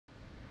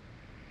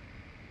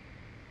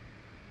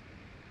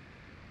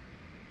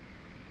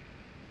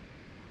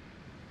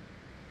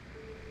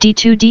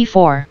d2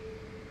 d4,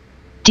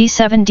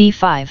 d7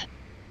 d5,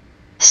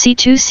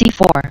 c2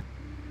 c4,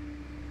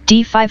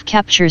 d5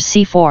 captures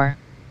c4,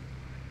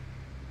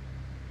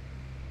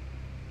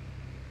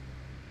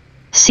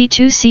 c2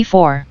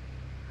 c4,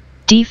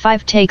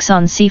 d5 takes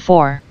on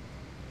c4,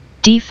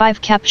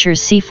 d5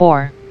 captures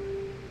c4,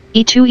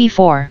 e2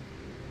 e4,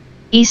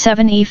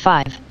 e7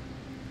 e5,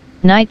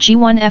 knight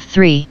g1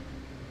 f3,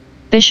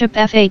 bishop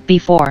f8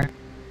 b4,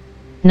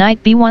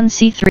 knight b1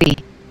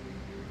 c3,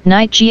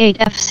 knight g8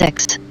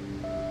 f6,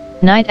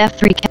 knight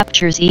f3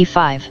 captures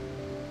e5,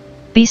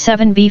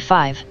 b7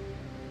 b5,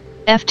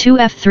 f2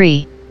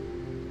 f3,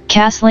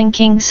 castling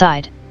king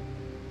side,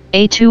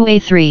 a2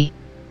 a3,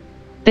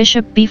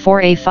 bishop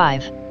b4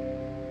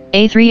 a5,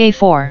 a3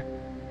 a4,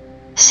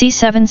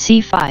 c7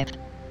 c5,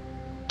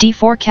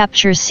 d4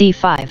 captures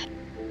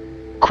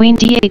c5, queen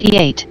d8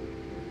 e8,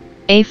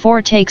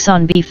 a4 takes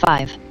on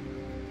b5,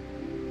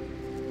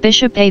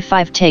 bishop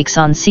a5 takes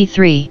on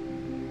c3,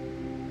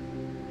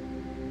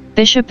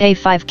 bishop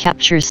a5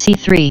 captures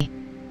c3,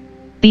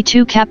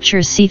 b2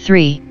 captures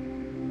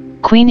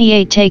c3, queen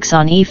e8 takes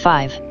on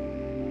e5,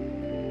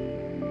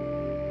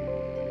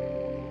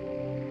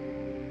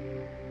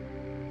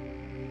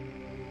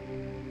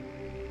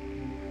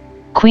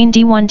 queen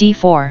d1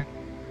 d4,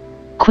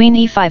 queen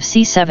e5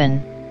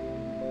 c7,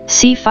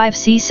 c5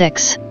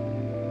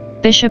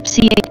 c6, bishop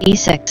c8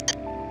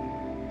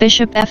 e6,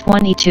 bishop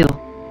f1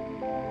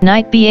 e2,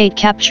 knight b8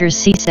 captures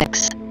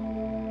c6,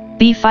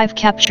 b5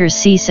 captures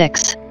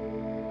c6,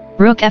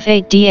 rook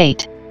f8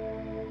 d8,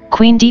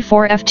 queen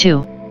d4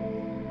 f2,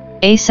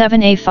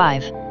 a7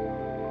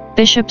 a5,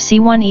 bishop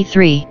c1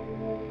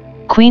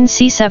 e3, queen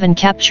c7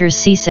 captures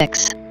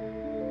c6,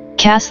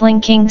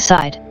 castling king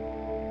side,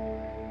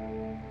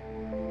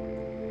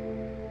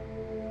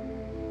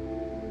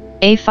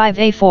 a5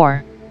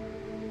 a4,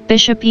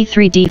 bishop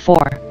e3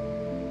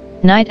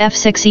 d4, knight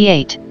f6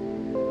 e8,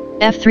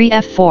 f3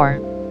 f4,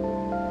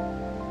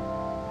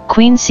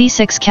 queen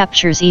c6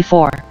 captures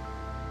e4,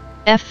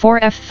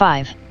 f4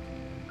 f5,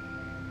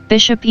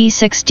 bishop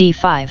e6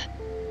 d5,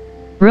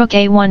 rook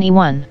a1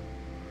 e1,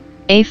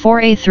 a4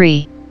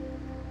 a3,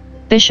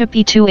 bishop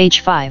e2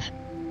 h5,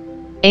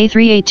 a3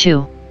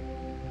 a2,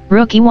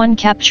 rook e1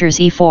 captures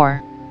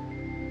e4,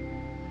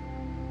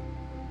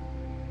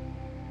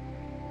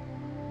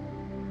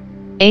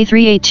 a3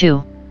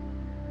 a2,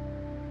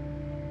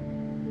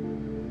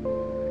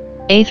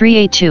 a3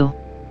 a2,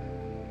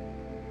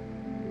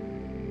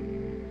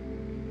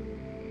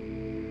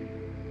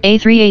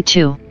 a3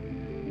 a2,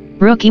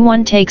 rook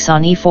e1 takes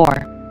on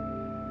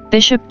e4,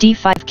 bishop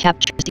d5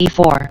 captures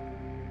e4,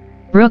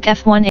 rook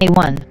f1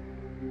 a1,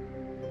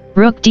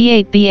 rook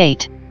d8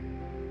 b8,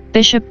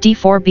 bishop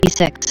d4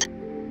 b6,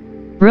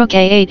 rook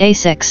a8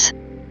 a6,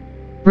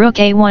 rook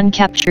a1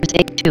 captures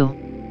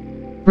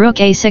a2, rook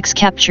a6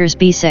 captures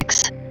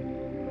b6,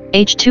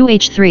 h2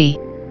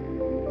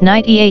 h3,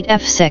 knight e8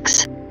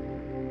 f6,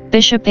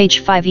 bishop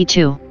h5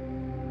 e2,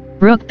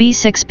 rook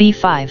b6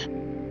 b5,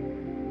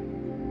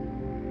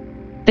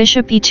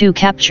 bishop e2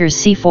 captures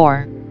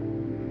c4,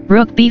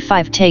 rook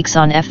b5 takes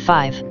on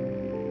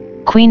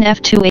f5, queen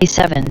f2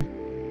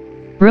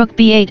 a7, rook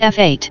b8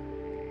 f8,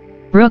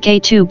 rook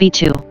a2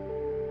 b2,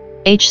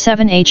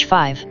 h7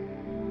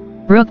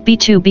 h5, rook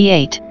b2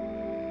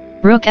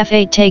 b8, rook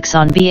f8 takes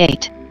on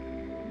b8,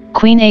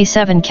 queen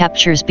a7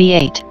 captures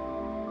b8,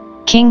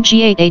 king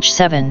g8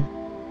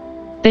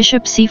 h7,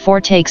 bishop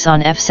c4 takes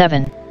on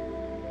f7,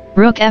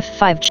 rook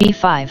f5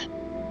 g5,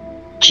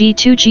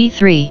 g2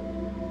 g3,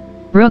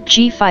 rook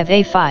g5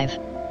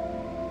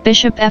 a5,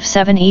 bishop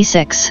f7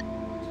 e6,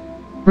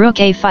 rook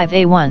a5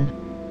 a1,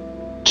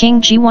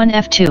 king g1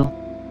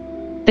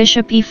 f2,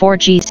 bishop e4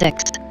 g6,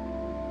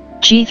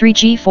 g3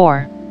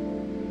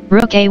 g4,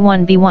 rook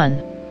a1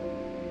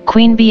 b1,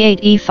 queen b8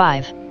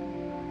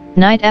 e5,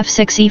 knight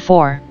f6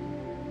 e4,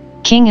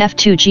 king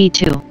f2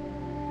 g2,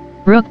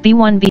 rook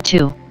b1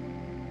 b2,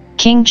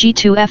 king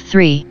g2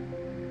 f3,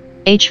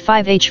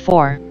 h5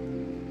 h4,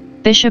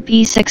 bishop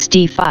e6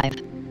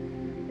 d5,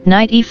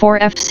 knight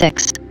e4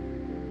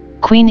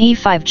 f6, queen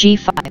e5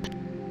 g5,